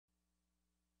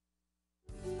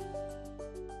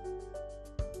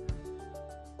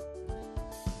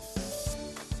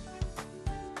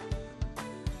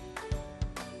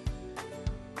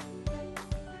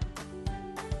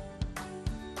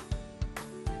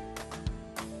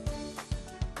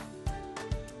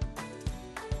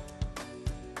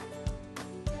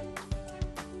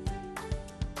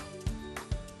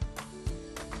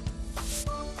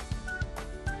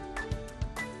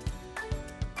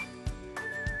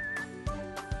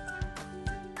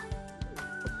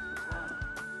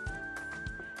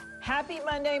Happy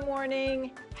Monday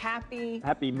morning. Happy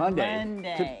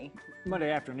Monday.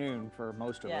 Monday afternoon for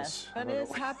most of us. But it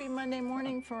is happy Monday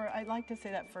morning for, I'd like to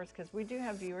say that first because we do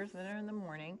have viewers that are in the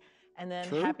morning. And then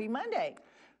happy Monday.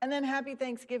 And then happy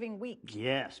Thanksgiving week.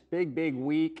 Yes, big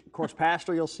week. Of course,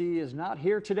 Pastor, you'll see, is not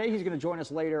here today. He's going to join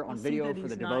us later on video for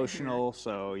the devotional.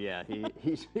 So yeah,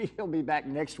 he'll be back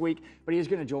next week, but he's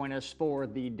going to join us for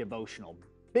the devotional.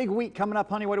 Big week coming up,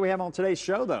 honey. What do we have on today's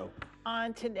show, though?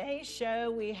 On today's show,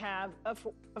 we have, of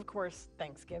course,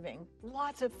 Thanksgiving.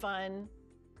 Lots of fun,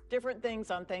 different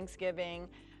things on Thanksgiving.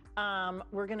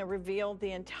 We're going to reveal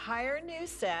the entire new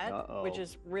set, which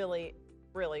is really,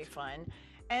 really fun.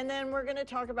 And then we're going to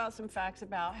talk about some facts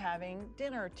about having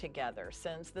dinner together,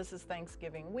 since this is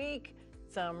Thanksgiving week.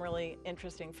 Some really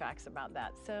interesting facts about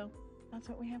that. So that's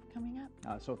what we have coming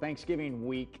up. So Thanksgiving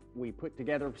week, we put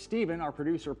together, Stephen, our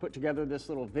producer, put together this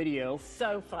little video.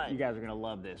 So fun. You guys are going to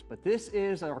love this. But this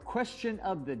is our question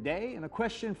of the day. And the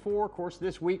question for, of course,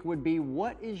 this week would be,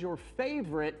 what is your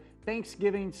favorite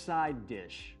Thanksgiving side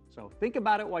dish? So think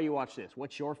about it while you watch this.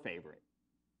 What's your favorite?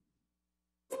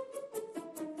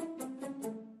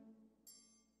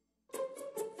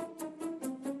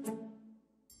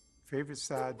 Favorite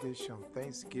side dish on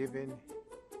Thanksgiving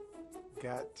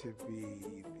got to be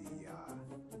the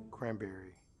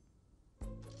cranberry.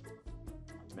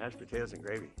 Mashed potatoes and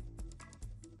gravy.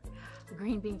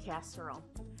 Green bean casserole.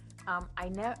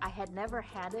 I had never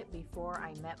had it before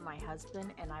I met my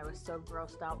husband, and I was so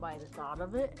grossed out by the thought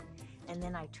of it. And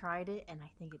then I tried it, and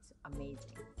I think it's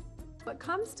amazing. What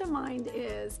comes to mind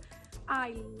is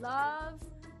I love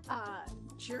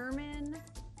German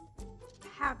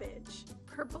cabbage,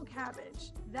 purple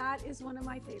cabbage. That is one of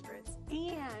my favorites.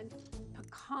 And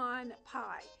pecan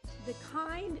pie, the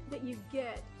kind that you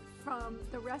get from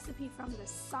the recipe from the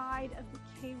side of the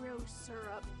Cairo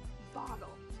syrup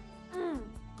bottle.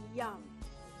 Yum,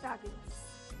 fabulous.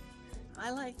 I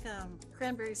like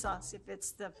cranberry sauce if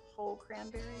it's the whole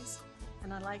cranberries,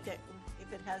 and I like it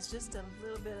if it has just a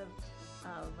little bit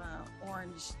of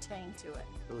orange tang to it.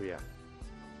 Oh yeah.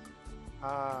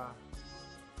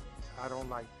 I don't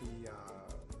like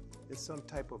it's some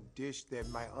type of dish that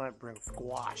my aunt brings,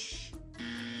 squash.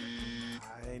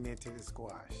 I ain't into the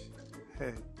squash.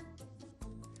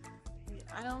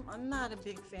 I'm not a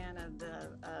big fan of the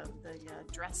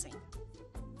dressing.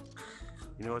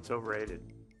 You know what's overrated?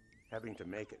 Having to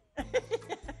make it.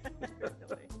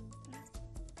 Really.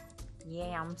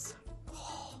 Yams.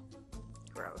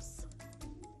 Gross.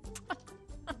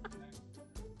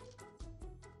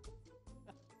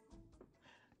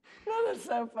 That is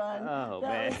so fun. Oh,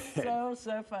 man.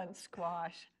 So fun.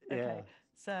 Squash. Okay.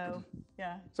 So,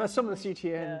 yeah. So that's some of the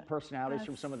CTN personalities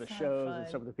from some of the shows and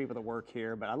some of the people that work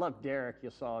here. But I love Derek. You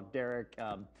saw Derek,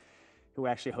 who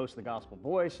actually hosts the Gospel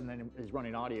Voice and then is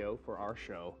running audio for our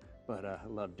show. But I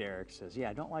love Derek. Says, yeah,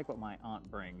 I don't like what my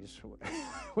aunt brings.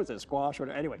 Was it squash? Or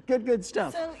anyway, good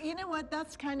stuff. So, you know what?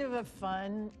 That's kind of a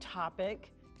fun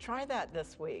topic. Try that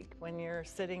this week when you're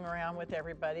sitting around with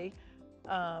everybody.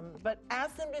 But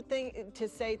ask them to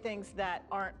say things that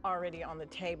aren't already on the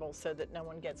table so that no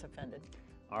one gets offended.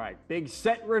 All right, big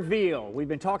set reveal. We've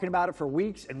been talking about it for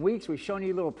weeks and weeks. We've shown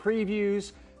you little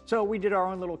previews. So we did our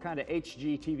own little kind of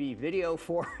HGTV video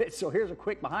for it. So here's a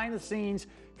quick behind the scenes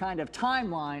kind of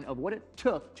timeline of what it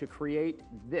took to create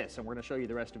this. And we're going to show you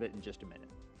the rest of it in just a minute.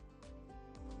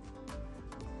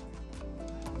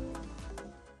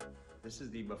 This is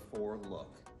the before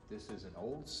look. This is an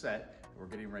old set. We're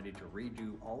getting ready to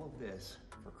redo all of this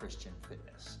for Christian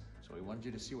Fitness. So we wanted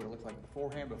you to see what it looked like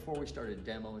beforehand, before we started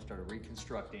demo and started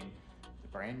reconstructing the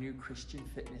brand new Christian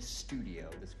Fitness studio.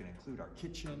 That's going to include our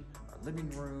kitchen, our living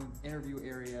room, interview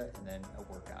area, and then a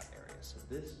workout area. So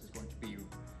this is going to be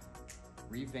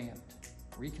revamped,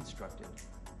 reconstructed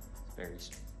very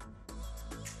soon.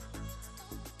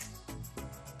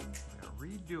 We're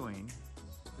redoing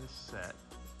this set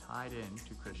tied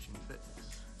into Christian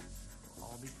Fitness. It will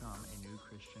all become a new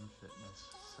Christian Fitness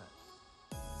set.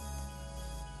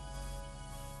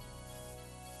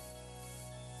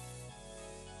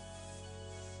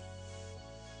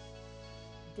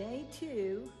 Day 2,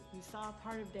 you saw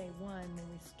part of day 1 when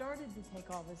we started to take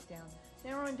all this down.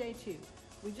 Now we're on day 2.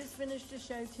 We just finished a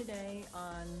show today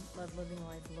on Love Living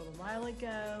Life a little while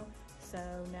ago. So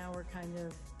now we're kind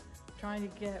of trying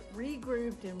to get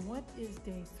regrouped, and what is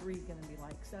day 3 going to be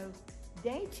like? So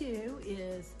day 2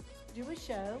 is do a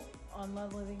show on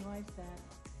Love Living Life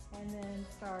set, and then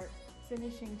start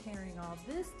finishing tearing all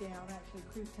this down. Actually,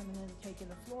 crew's coming in and taking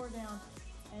the floor down,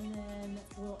 and then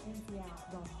we'll empty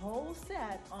out the whole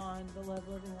set on the Love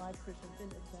Living Life Christian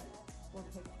Fitness set. We'll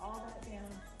take all that down,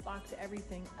 box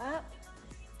everything up,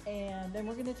 And then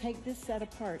we're going to take this set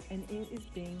apart, and it is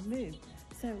being moved.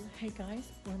 So, hey guys,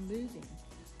 we're moving.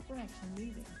 We're actually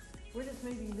moving. We're just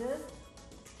moving this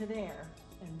to there,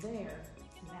 and there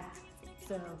to that.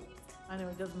 So, I know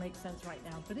it doesn't make sense right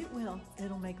now, but it will.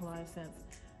 It'll make a lot of sense.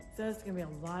 So it's going to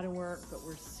be a lot of work, but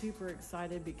we're super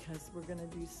excited because we're going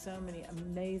to do so many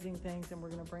amazing things, and we're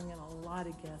going to bring in a lot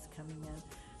of guests coming in.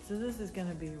 So this is going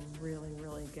to be really,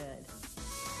 really good.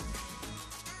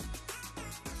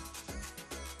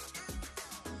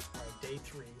 Day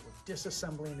 3, we're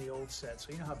disassembling the old set.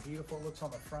 So you know how beautiful it looks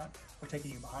on the front? We're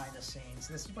taking you behind the scenes.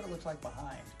 This is what it looks like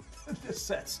behind. This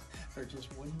sets, they're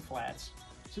just wooden flats.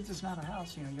 Since it's not a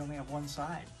house, you know, you only have one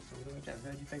side. So we don't have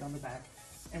that veggie thing on the back.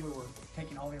 And we were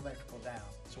taking all the electrical down.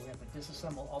 So we have to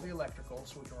disassemble all the electrical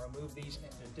so we can remove these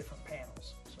into different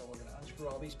panels. So we're gonna unscrew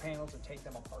all these panels and take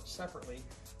them apart separately.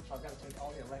 So I've got to take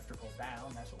all the electrical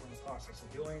down. That's what we're in the process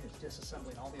of doing, is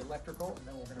disassembling all the electrical, and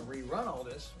then we're gonna rerun all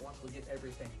this once we get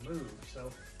everything moved.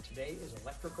 So today is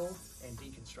electrical and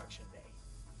deconstruction day.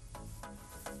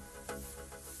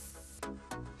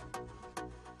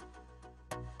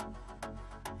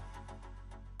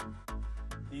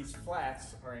 These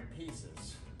flats are in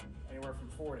pieces, anywhere from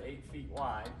 4 to 8 feet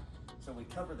wide. So we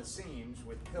cover the seams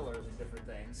with pillars and different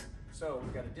things. So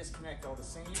we've got to disconnect all the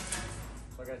seams.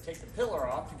 So I've got to take the pillar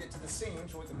off to get to the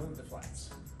seams so we can move the flats.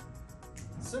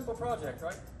 Simple project,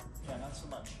 right? Yeah, not so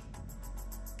much.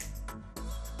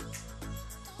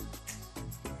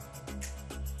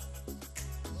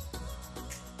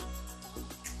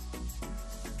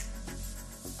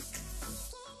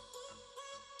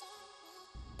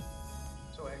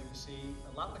 So as you see,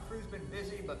 a lot of the crew's been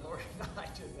busy, but Lori and I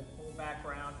did the whole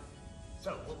background.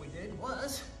 So what we did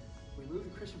was, we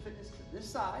moved the Christian Fitness to this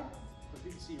side. But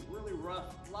you can see really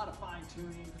rough, a lot of fine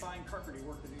tuning, fine carpeting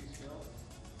work to do still.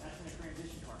 That's going to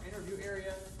transition to our interview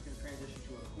area. It's going to transition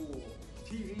to a cool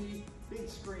TV, big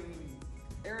screen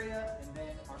area, and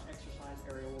then our exercise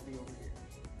area will be over here.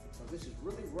 So this is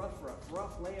really rough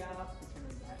layout. It's going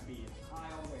to have to be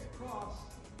high all the way across.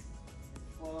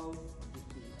 Flow.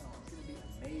 It's going to be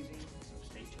amazing. So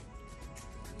stay tuned.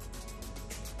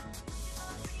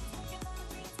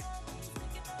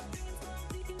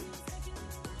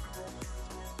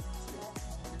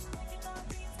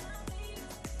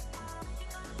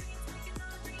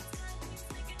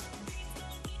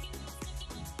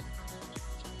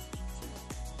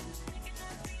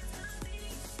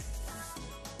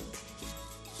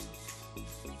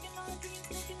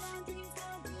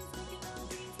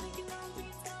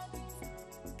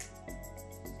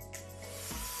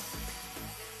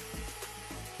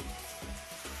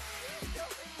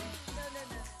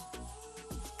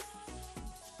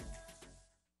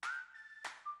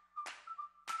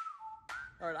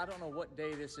 All right, I don't know what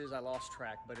day this is, I lost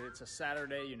track, but it's a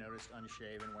Saturday. You noticed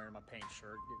unshaven, wearing my paint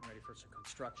shirt, getting ready for some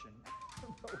construction.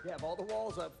 But we have all the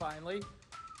walls up finally.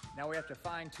 Now we have to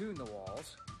fine tune the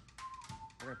walls.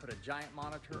 We're gonna put a giant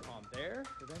monitor on there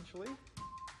eventually.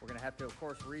 We're gonna have to, of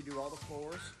course, redo all the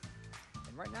floors.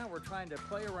 And right now we're trying to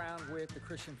play around with the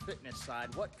Christian Fitness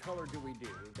side. What color do we do?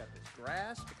 We've got this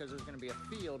grass because there's gonna be a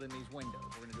field in these windows.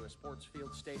 We're gonna do a sports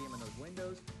field stadium in those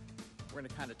windows. We're going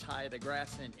to kind of tie the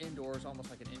grass in indoors, almost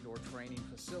like an indoor training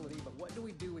facility. But what do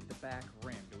we do with the back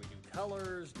rim? Do we do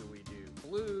colors? Do we do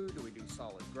blue? Do we do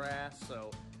solid grass?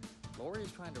 So Lori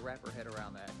is trying to wrap her head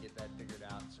around that, get that figured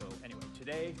out. So anyway,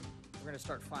 today we're going to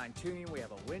start fine tuning. We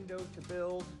have a window to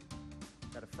build.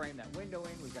 We've got to frame that window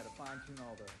in. We've got to fine tune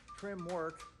all the trim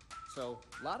work. So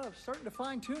a lot of starting to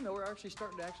fine tune, though. We're actually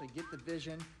starting to get the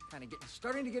vision, kind of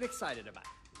starting to get excited about it.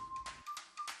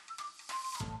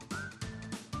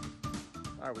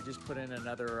 All right, we just put in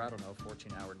another, I don't know,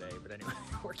 14-hour day, but anyway,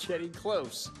 we're getting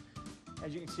close.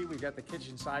 As you can see, we've got the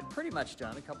kitchen side pretty much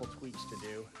done, a couple tweaks to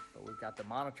do, but we've got the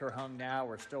monitor hung now.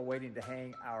 We're still waiting to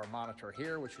hang our monitor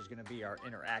here, which is gonna be our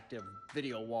interactive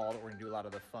video wall that we're gonna do a lot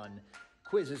of the fun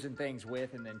quizzes and things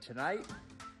with. And then tonight,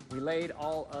 we laid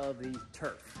all of the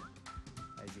turf.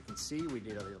 As you can see, we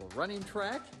did a little running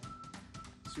track,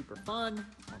 super fun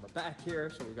on the back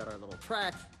here. So we've got our little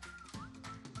track.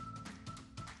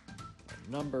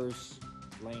 Numbers,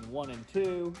 lane 1 and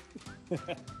 2. And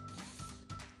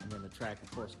then the track,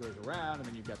 of course, goes around, and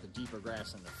then you've got the deeper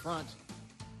grass in the front.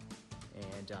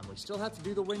 And we still have to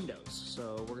do the windows.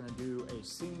 So we're gonna do a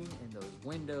scene in those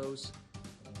windows.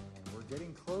 And we're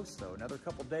getting close, though. Another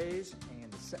couple days, and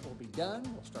the set will be done.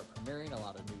 We'll start premiering a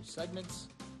lot of new segments.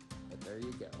 But there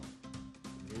you go.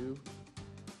 The new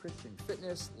Christian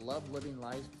Fitness, Love Living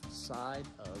Life side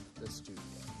of the studio.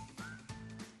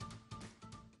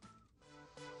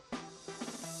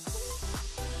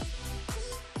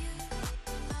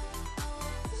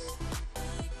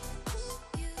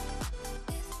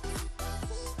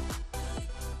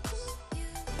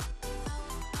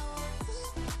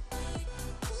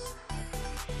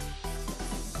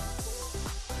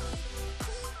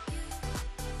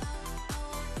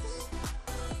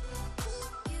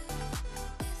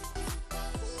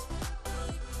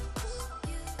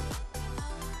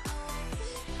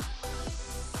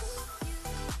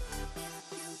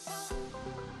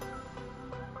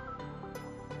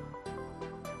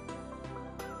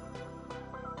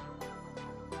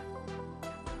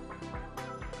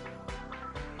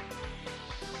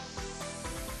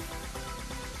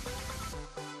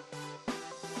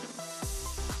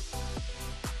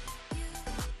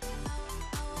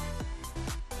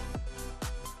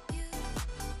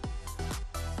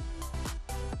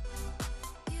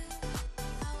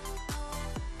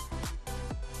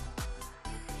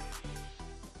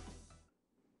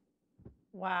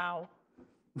 Wow.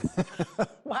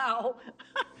 Wow.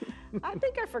 I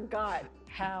think I forgot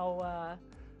how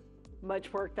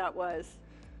much work that was.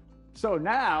 So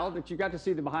now that you got to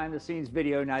see the behind the scenes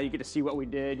video, now you get to see what we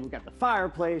did. We got the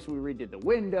fireplace, we redid the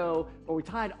window, but we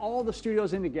tied all the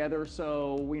studios in together.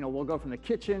 So, we'll go from the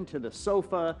kitchen to the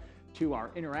sofa to our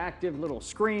interactive little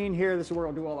screen here. This is where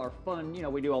we'll do all our fun,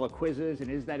 we do all the quizzes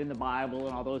and is that in the Bible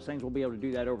and all those things. We'll be able to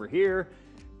do that over here.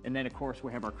 And then of course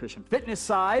we have our Christian fitness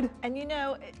side. And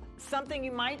something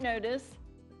you might notice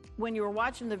when you were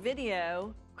watching the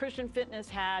video, Christian Fitness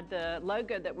had the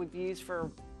logo that we've used for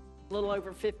a little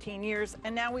over 15 years.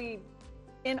 And now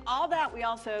in all that, we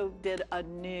also did a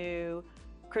new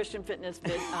Christian Fitness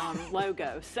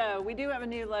logo. So we do have a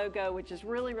new logo, which is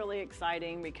really, really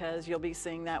exciting because you'll be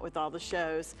seeing that with all the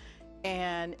shows.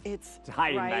 And it's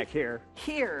hiding back here.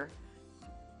 Here.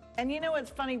 And it's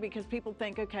funny because people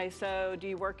think, okay, so do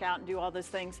you work out and do all those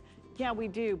things? Yeah, we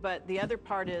do. But the other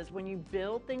part is when you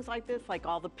build things like this, like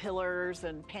all the pillars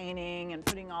and painting and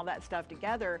putting all that stuff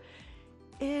together,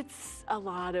 it's a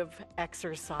lot of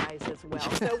exercise as well.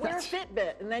 So wear a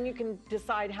Fitbit, and then you can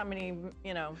decide how many,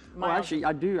 miles. Well, actually,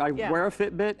 I do. I wear a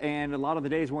Fitbit, and a lot of the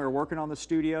days when we were working on the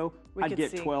studio, I'd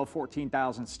get 12,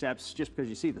 14,000 steps just because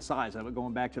you see the size of it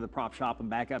going back to the prop shop and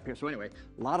back up here. So anyway,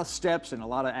 a lot of steps and a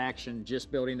lot of action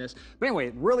just building this. But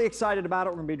anyway, really excited about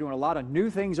it. We're going to be doing a lot of new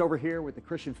things over here with the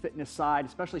Christian fitness side,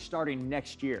 especially starting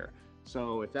next year.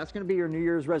 So if that's going to be your New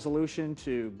Year's resolution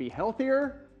to be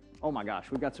healthier, oh my gosh,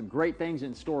 we've got some great things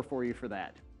in store for you for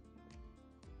that.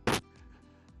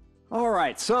 All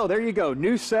right, so there you go.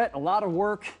 New set, a lot of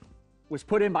work was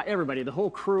put in by everybody, the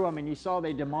whole crew. I mean, you saw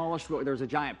they demolished, there's a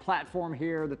giant platform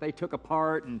here that they took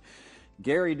apart, and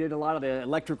Gary did a lot of the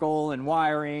electrical and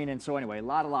wiring. And so anyway, a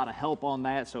lot of help on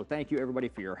that. So thank you everybody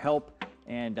for your help.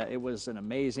 And it was an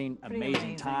amazing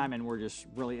time, and we're just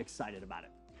really excited about it.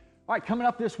 All right, coming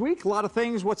up this week, a lot of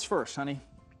things. What's first, honey?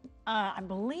 I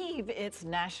believe it's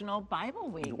National Bible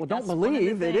Week. Well, don't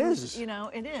believe, it is.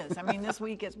 It is. I mean, this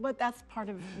week is, but that's part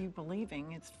of you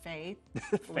believing. It's faith,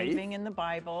 believing in the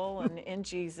Bible and in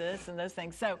Jesus and those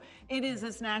things. So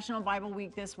it's National Bible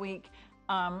Week this week.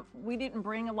 We didn't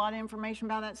bring a lot of information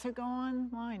about that, so go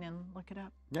online and look it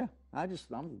up. Yeah,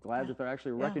 I'm glad that they're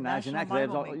actually recognizing that.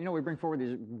 We bring forward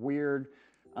these weird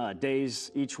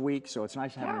days each week, so it's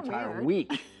nice to have an entire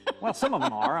week. Well, some of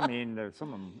them are. I mean, there's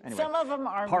some of them. Anyway, some of them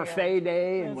are. Parfait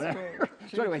day and whatever.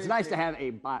 So anyway, it's nice to have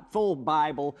a full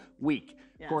Bible week.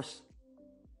 Yes. Of course,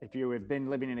 if you have been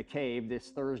living in a cave, this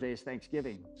Thursday is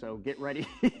Thanksgiving. So get ready,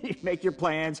 make your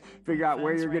plans, figure out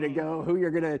where you're going to go, who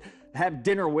you're going to have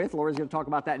dinner with. Laura's going to talk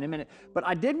about that in a minute. But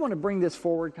I did want to bring this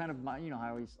forward, kind of,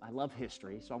 I love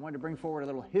history. So I wanted to bring forward a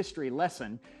little history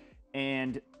lesson.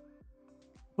 And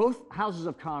both houses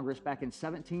of Congress back in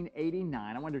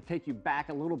 1789, I wanted to take you back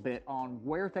a little bit on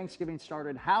where Thanksgiving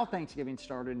started, how Thanksgiving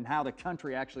started, and how the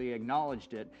country actually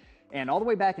acknowledged it. And all the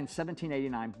way back in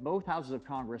 1789, both houses of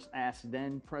Congress asked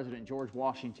then President George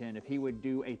Washington if he would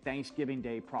do a Thanksgiving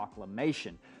Day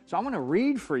proclamation. So I'm going to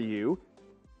read for you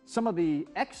some of the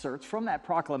excerpts from that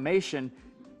proclamation.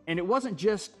 And it wasn't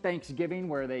just Thanksgiving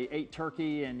where they ate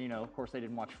turkey and, of course, they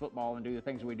didn't watch football and do the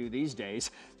things we do these days.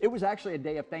 It was actually a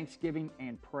day of thanksgiving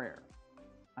and prayer.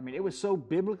 I mean, it was so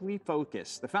biblically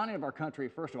focused. The founding of our country,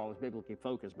 first of all, was biblically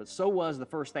focused, but so was the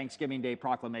first Thanksgiving Day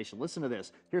proclamation. Listen to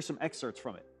this. Here's some excerpts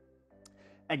from it.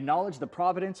 Acknowledge the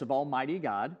providence of Almighty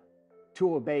God,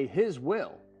 to obey His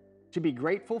will, to be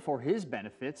grateful for His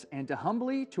benefits, and to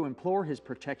humbly to implore His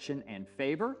protection and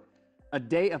favor. A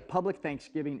day of public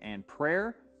thanksgiving and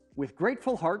prayer. With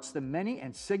grateful hearts, the many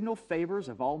and signal favors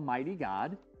of Almighty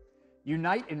God.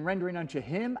 Unite in rendering unto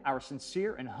Him our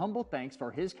sincere and humble thanks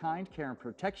for His kind care and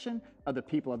protection of the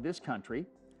people of this country,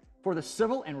 for the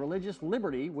civil and religious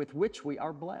liberty with which we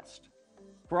are blessed,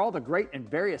 for all the great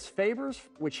and various favors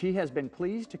which He has been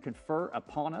pleased to confer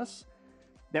upon us,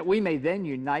 that we may then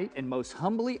unite in most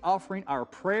humbly offering our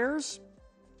prayers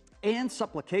and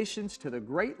supplications to the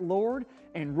great Lord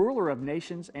and ruler of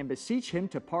nations, and beseech Him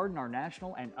to pardon our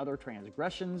national and other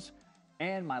transgressions.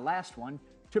 And my last one,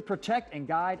 to protect and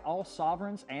guide all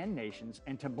sovereigns and nations,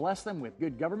 and to bless them with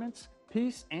good governments,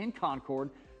 peace, and concord,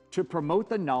 to promote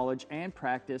the knowledge and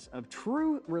practice of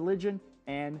true religion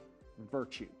and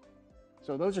virtue.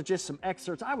 So those are just some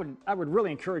excerpts. I would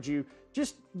really encourage you,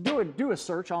 just do a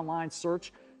search, online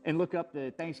search, and look up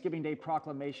the Thanksgiving Day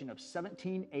Proclamation of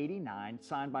 1789,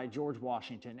 signed by George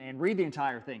Washington, and read the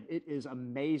entire thing. It is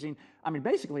amazing. I mean,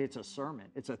 basically, it's a sermon.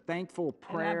 It's a thankful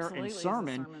prayer and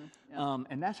sermon. Yeah.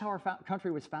 And that's how our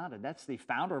country was founded. That's the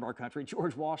founder of our country,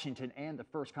 George Washington, and the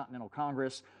First Continental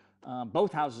Congress,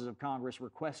 both houses of Congress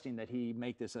requesting that he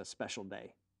make this a special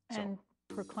day. And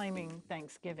proclaiming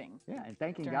Thanksgiving. Yeah, and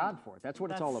thanking God for it. That's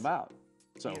what it's all That's about.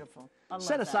 So beautiful. I love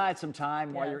set that. aside some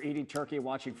time while Yes. you're eating turkey,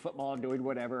 watching football, doing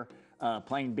whatever,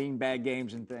 playing beanbag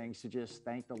games and things to just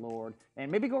thank the Lord.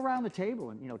 And maybe go around the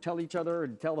table and, tell each other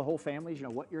and tell the whole families,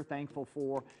 what you're thankful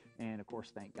for. And, of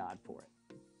course, thank God for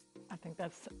it. I think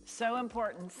that's so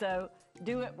important. So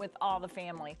do it with all the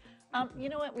family. You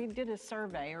know what? We did a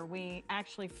survey, or we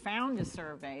actually found a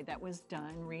survey that was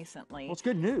done recently. Well, it's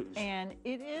good news. And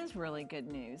it is really good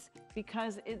news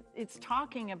because it's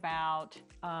talking about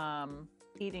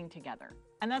eating together.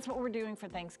 And that's what we're doing for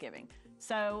Thanksgiving.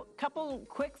 So a couple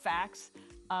quick facts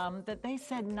that they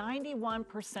said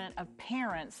 91% of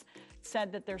parents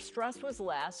said that their stress was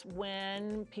less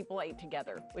when people ate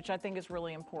together, which I think is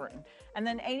really important. And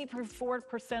then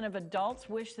 84% of adults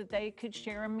wish that they could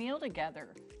share a meal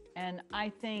together. And I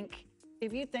think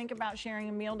if you think about sharing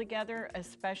a meal together,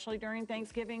 especially during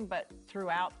Thanksgiving, but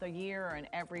throughout the year and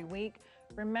every week,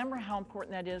 remember how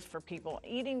important that is for people.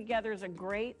 Eating together is a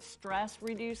great stress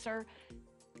reducer.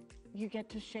 You get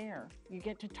to share. You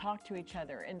get to talk to each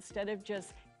other instead of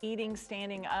just eating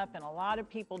standing up, and a lot of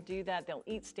people do that. They'll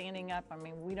eat standing up. I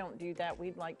mean, we don't do that.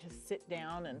 We'd like to sit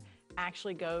down and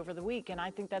actually go over the week, and I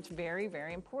think that's very,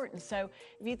 very important. So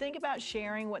if you think about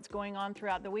sharing what's going on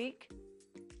throughout the week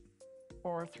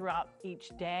or throughout each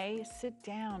day, sit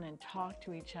down and talk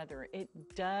to each other. It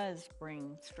does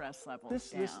bring stress levels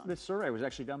down. This survey was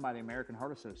actually done by the American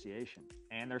Heart Association,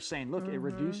 and they're saying, look, it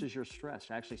reduces your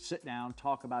stress. Actually sit down,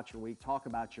 talk about your week, talk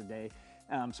about your day.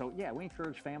 So yeah, we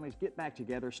encourage families, get back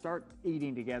together, start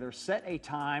eating together, set a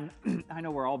time. I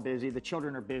know we're all busy, the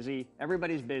children are busy,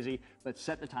 everybody's busy, but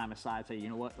set the time aside. Say, you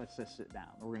know what, let's just sit down.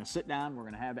 We're gonna sit down, we're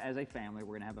gonna have, as a family,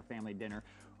 we're gonna have a family dinner.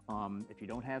 If you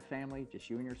don't have family, just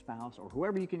you and your spouse, or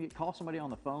whoever you can call somebody on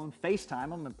the phone, FaceTime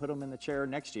them and put them in the chair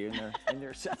next to you in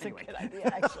their That's anyway. a good idea,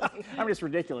 actually. I mean, it's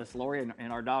ridiculous. Lori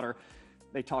and our daughter,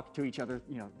 they talk to each other,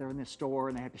 they're in the store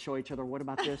and they have to show each other, what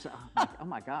about this? Oh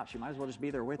my gosh, you might as well just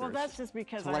be there with her. Well, that's just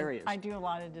because hilarious. I do a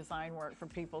lot of design work for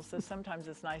people, so sometimes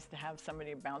it's nice to have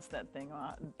somebody bounce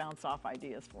bounce off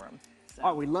ideas for them. So.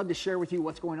 All right, we'd love to share with you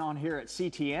what's going on here at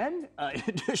CTN, in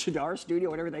addition to our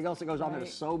studio and everything else that goes on.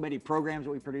 There's so many programs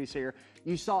that we produce here.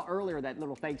 You saw earlier that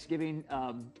little Thanksgiving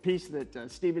piece that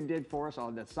Stephen did for us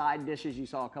on the side dishes. You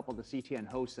saw a couple of the CTN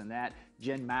hosts in that.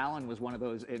 Jen Mallon was one of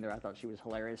those in there. I thought she was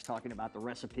hilarious, talking about the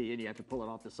recipe, and you have to pull it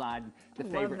off the side. The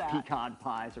favorite pecan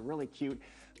pies are really cute.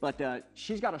 But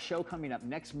she's got a show coming up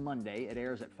next Monday. It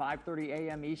airs at 5:30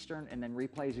 a.m. Eastern and then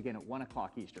replays again at 1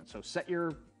 o'clock Eastern. So set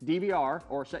your DVR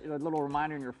or set a little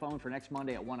reminder in your phone for next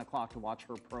Monday at 1 o'clock to watch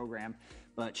her program.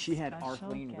 But she had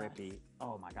Arthleen Rippey.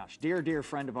 Oh my gosh, dear, dear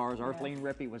friend of ours. Arthleen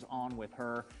Rippey was on with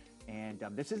her. And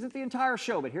this isn't the entire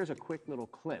show, but here's a quick little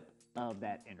clip of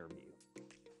that interview.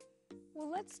 Well,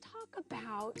 let's talk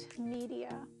about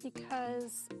media,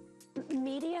 because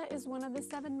media is one of the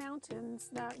 7 mountains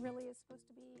that really is supposed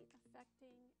to be affecting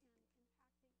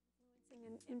and impacting,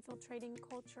 influencing, and infiltrating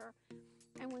culture.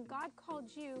 And when God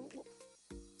called you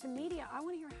to media, I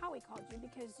want to hear how he called you,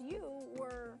 because you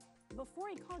were, before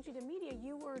he called you to media,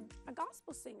 you were a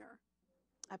gospel singer.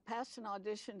 I passed an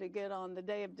audition to get on the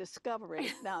Day of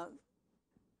Discovery. Now,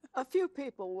 a few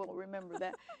people will remember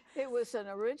that. It was an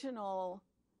original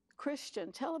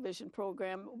Christian television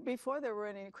program before there were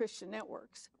any Christian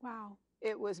networks. Wow.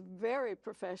 It was very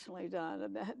professionally done,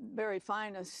 the very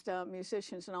finest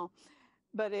musicians and all,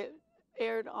 but it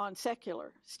aired on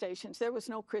secular stations. There was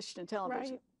no Christian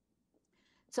television. Right.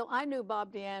 So I knew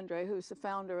Bob DeAndre, who's the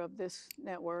founder of this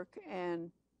network, and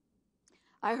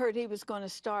I heard he was going to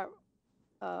start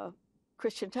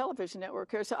Christian Television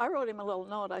Network here. So I wrote him a little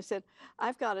note. I said,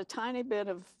 I've got a tiny bit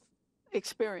of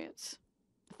experience,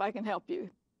 if I can help you.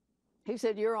 He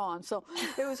said, you're on. So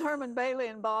it was Herman Bailey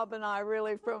and Bob and I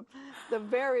really from the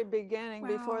very beginning,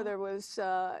 before there was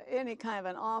any kind of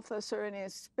an office or any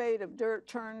spade of dirt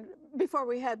turned, before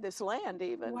we had this land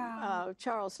even. Wow.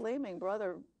 Charles Leeming,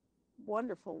 brother,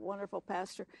 wonderful, wonderful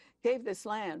pastor, gave this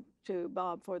land to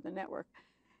Bob for the network.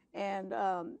 And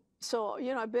so,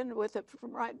 I've been with it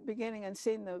from right beginning and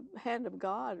seen the hand of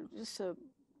God, just a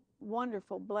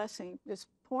wonderful blessing, just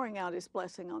pouring out his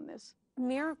blessing on this.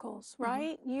 Miracles,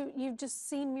 right? You've just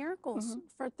seen miracles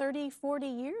for 30, 40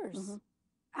 years.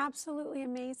 Absolutely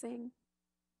amazing.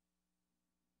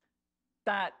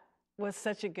 That was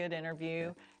such a good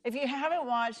interview. If you haven't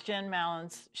watched Jen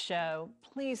Mallon's show,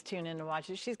 please tune in to watch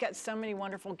it. She's got so many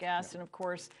wonderful guests, and of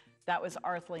course, that was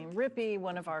Arthleen Rippey,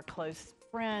 one of our close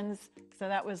friends. So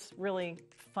that was really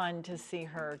fun to see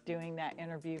her doing that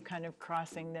interview, kind of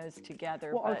crossing those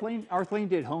together. Well, Arthleen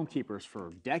did Homekeepers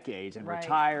for decades and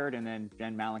retired, and then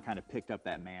Jen Mallon kind of picked up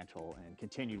that mantle and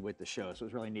continued with the show. So it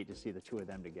was really neat to see the two of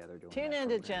them together doing Tune that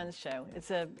into program. Jen's show.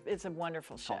 It's a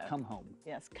wonderful show. Come Home.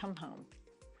 Yes, Come Home.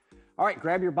 All right,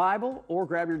 grab your Bible or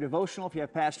grab your devotional if you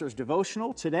have Pastor's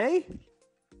devotional today,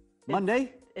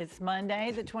 Monday. It's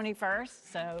Monday the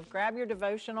 21st, so grab your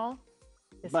devotional.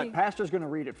 But Pastor's going to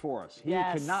read it for us. He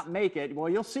could not make it. Well,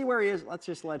 you'll see where he is. Let's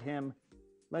just let him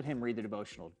read the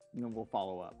devotional, and then we'll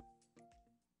follow up.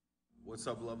 What's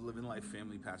up, Love Living Life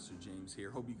family? Pastor James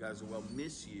here. Hope you guys are well.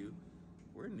 Miss you.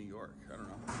 We're in New York. I don't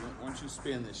know. Why don't you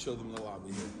spin this? Show them the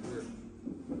lobby here.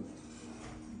 We're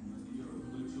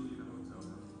literally in a hotel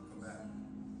room. Come back.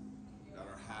 Got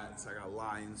our hats. I got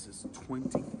lines. It's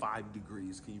 25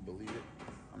 degrees. Can you believe it?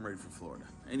 I'm ready for Florida.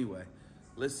 Anyway,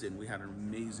 listen, we had an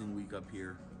amazing week up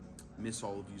here. Miss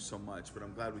all of you so much, but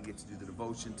I'm glad we get to do the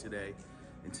devotion today.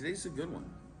 And today's a good one.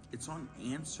 It's on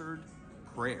answered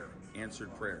prayer.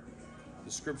 Answered prayer.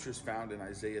 The scripture's found in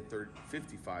Isaiah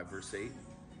 55, verse 8. It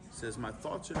says, "My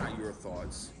thoughts are not your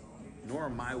thoughts, nor are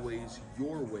my ways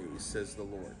your ways, says the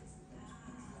Lord."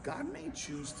 God may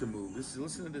choose to move.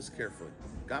 Listen to this carefully.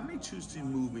 God may choose to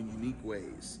move in unique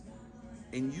ways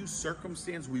and use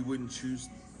circumstance we wouldn't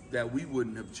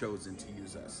have chosen to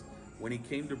use us. When he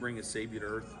came to bring a savior to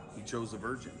earth, he chose a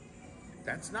virgin.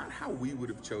 That's not how we would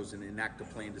have chosen to enact a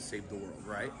plan to save the world,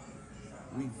 right?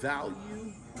 We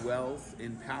value wealth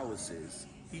in palaces.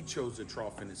 He chose a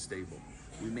trough in his stable.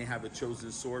 We may have a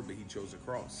chosen sword, but he chose a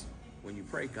cross. When you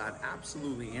pray, God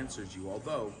absolutely answers you,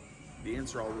 although the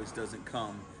answer always doesn't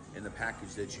come in the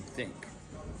package that you think.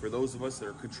 For those of us that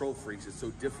are control freaks, it's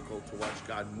so difficult to watch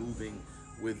God moving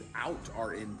without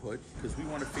our input because we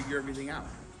want to figure everything out.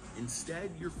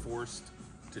 Instead, you're forced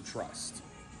to trust.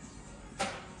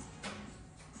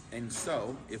 And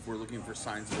so, if we're looking for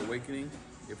signs of awakening,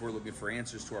 if we're looking for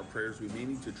answers to our prayers, we may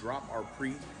need to drop our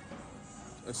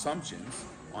pre-assumptions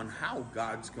on how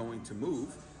God's going to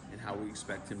move and how we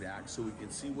expect him to act so we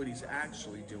can see what he's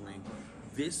actually doing.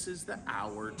 This is the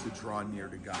hour to draw near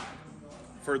to God.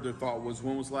 Further thought was,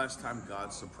 when was the last time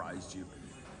God surprised you?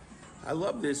 I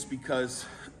love this because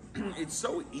it's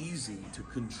so easy to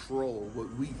control what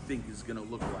we think is going to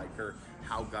look like or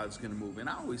how God's going to move. And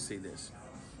I always say this.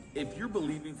 If you're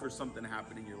believing for something to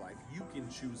happen in your life, you can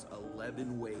choose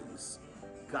 11 ways.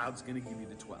 God's going to give you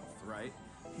the 12th, right?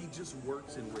 He just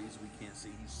works in ways we can't see.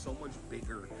 He's so much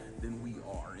bigger than we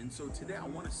are. And so today I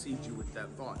want to seed you with that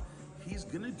thought. He's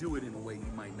going to do it in a way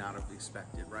you might not have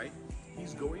expected, right?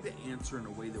 He's going to answer in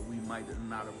a way that we might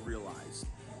not have realized.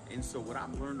 And so what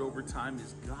I've learned over time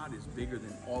is God is bigger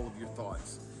than all of your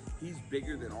thoughts. He's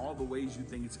bigger than all the ways you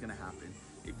think it's going to happen.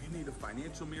 If you need a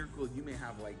financial miracle, you may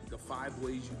have like the 5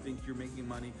 ways you think you're making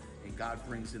money, and God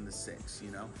brings in the 6,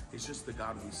 you know? It's just the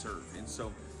God we serve. And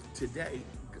so today,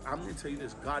 I'm going to tell you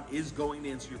this. God is going to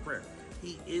answer your prayer.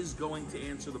 He is going to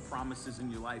answer the promises in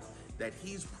your life that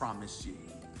he's promised you.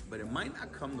 But it might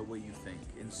not come the way you think.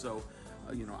 And so,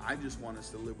 I just want us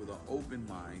to live with an open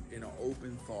mind and an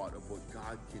open thought of what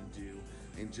God can do,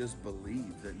 and just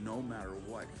believe that no matter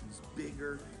what, he's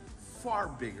bigger, far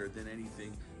bigger than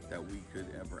anything that we could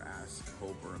ever ask,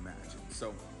 hope, or imagine.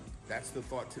 So that's the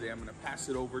thought today. I'm going to pass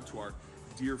it over to our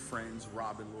dear friends,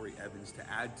 Rob and Lori Evans,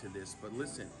 to add to this. But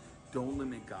listen, don't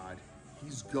limit God.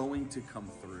 He's going to come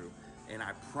through. And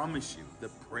I promise you, the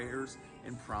prayers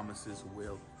and promises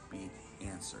will be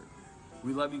answered.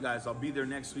 We love you guys. I'll be there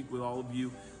next week with all of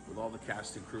you, with all the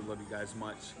cast and crew. Love you guys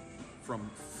much. From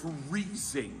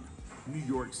freezing New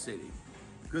York City.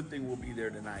 Good thing we'll be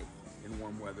there tonight in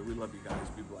warm weather. We love you guys.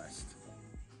 Be blessed.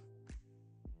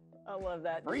 I love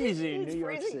that. Freezing New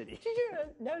York freezing. City. Did you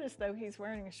notice, though, he's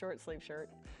wearing a short sleeve shirt?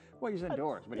 Well, he's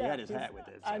indoors, but he had his hat with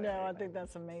it. So I know. I think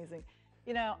that's amazing.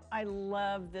 I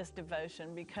love this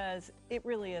devotion because it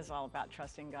really is all about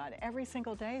trusting God. Every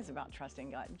single day is about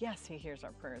trusting God. Yes, he hears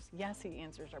our prayers. Yes, he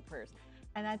answers our prayers.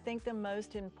 And I think the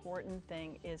most important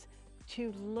thing is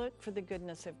to look for the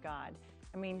goodness of God.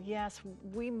 I mean, yes,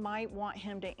 we might want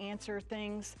him to answer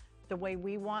things the way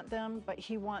we want them, but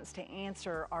he wants to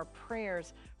answer our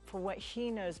prayers for what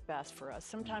he knows best for us.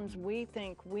 Sometimes we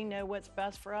think we know what's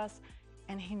best for us,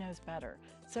 and he knows better.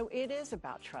 So it is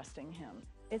about trusting him.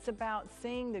 It's about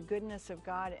seeing the goodness of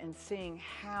God and seeing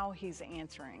how he's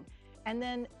answering. And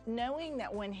then knowing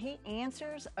that when he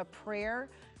answers a prayer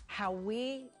how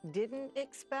we didn't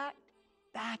expect,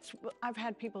 I've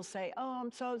had people say, oh,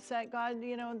 I'm so upset, God,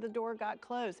 the door got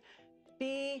closed.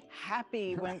 be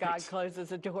happy when God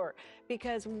closes a door,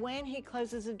 because when he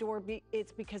closes a door,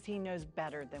 it's because he knows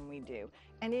better than we do.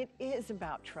 And it is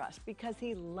about trust because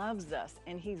he loves us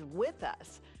and he's with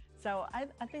us. So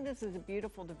I think this is a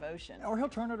beautiful devotion. Or he'll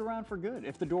turn it around for good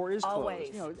if the door is Always.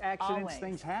 closed. You know, accidents, Always.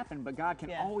 things happen, but God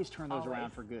can always turn those Always.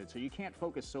 around for good. So you can't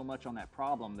focus so much on that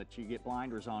problem that you get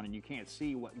blinders on and you can't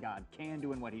see what God can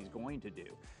do and what he's going to do.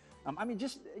 I mean,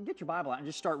 just get your Bible out and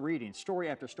just start reading story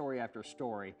after story after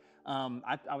story.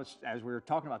 I was, as we were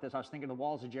talking about this, I was thinking the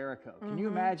walls of Jericho. Can you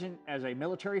imagine, as a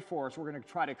military force, we're going to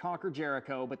try to conquer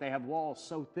Jericho, but they have walls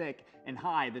so thick and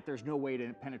high that there's no way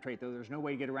to penetrate them. There's no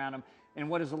way to get around them. And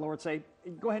what does the Lord say?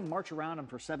 Go ahead and march around them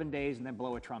for 7 days and then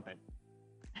blow a trumpet.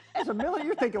 As a military,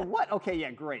 you're thinking, what? Okay,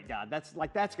 yeah, great, God. That's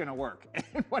going to work.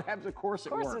 And what happens? Of course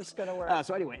it works. Of course it's going to work.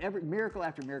 So anyway, every miracle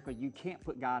after miracle, you can't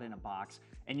put God in a box,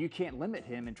 and you can't limit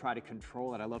him and try to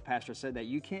control it. I love Pastor said that.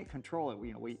 You can't control it.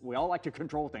 You know, we all like to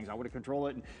control things. I want to control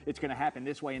it, and it's going to happen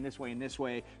this way and this way and this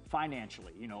way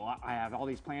financially. You know, I have all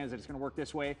these plans that it's going to work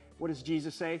this way. What does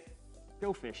Jesus say?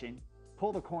 Go fishing.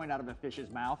 Pull the coin out of a fish's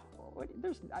mouth.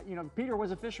 You know, Peter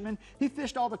was a fisherman. He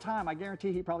fished all the time. I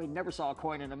guarantee he probably never saw a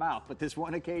coin in the mouth. But this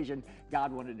one occasion,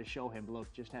 God wanted to show him,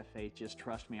 look, just have faith. Just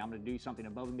trust me. I'm going to do something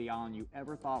above and beyond you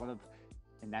ever thought of.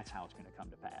 And that's how it's going to come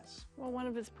to pass. Well, one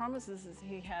of his promises is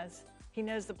he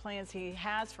knows the plans he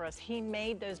has for us. He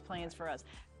made those plans for us,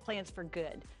 plans for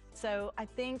good. So I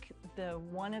think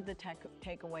one of the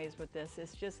takeaways with this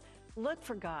is just look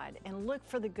for God and look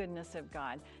for the goodness of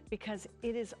God, because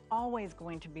it is always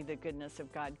going to be the goodness of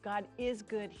God. God is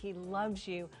good. He loves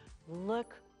you.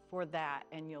 Look for that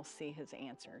and you'll see his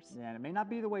answers. Yeah, and it may not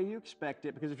be the way you expect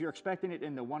it, because if you're expecting it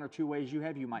in the 1 or 2 ways you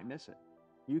have, you might miss it.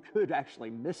 You could actually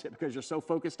miss it because you're so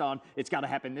focused on it's got to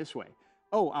happen this way.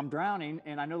 Oh, I'm drowning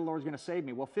and I know the Lord's going to save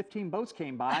me. Well, 15 boats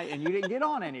came by and you didn't get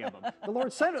on any of them. The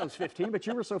Lord said it was 15, but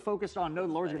you were so focused on, no,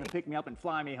 the Lord's going to pick me up and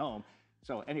fly me home.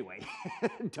 So anyway,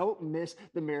 don't miss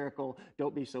the miracle.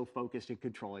 Don't be so focused and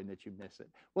controlling that you miss it.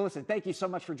 Well, listen, thank you so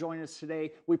much for joining us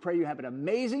today. We pray you have an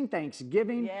amazing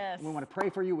Thanksgiving. Yes. And we want to pray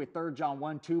for you with 3 John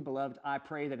 1:2. Beloved, I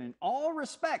pray that in all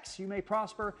respects you may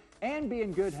prosper and be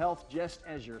in good health just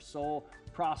as your soul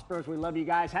prospers. We love you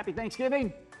guys. Happy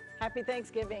Thanksgiving. Happy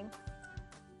Thanksgiving.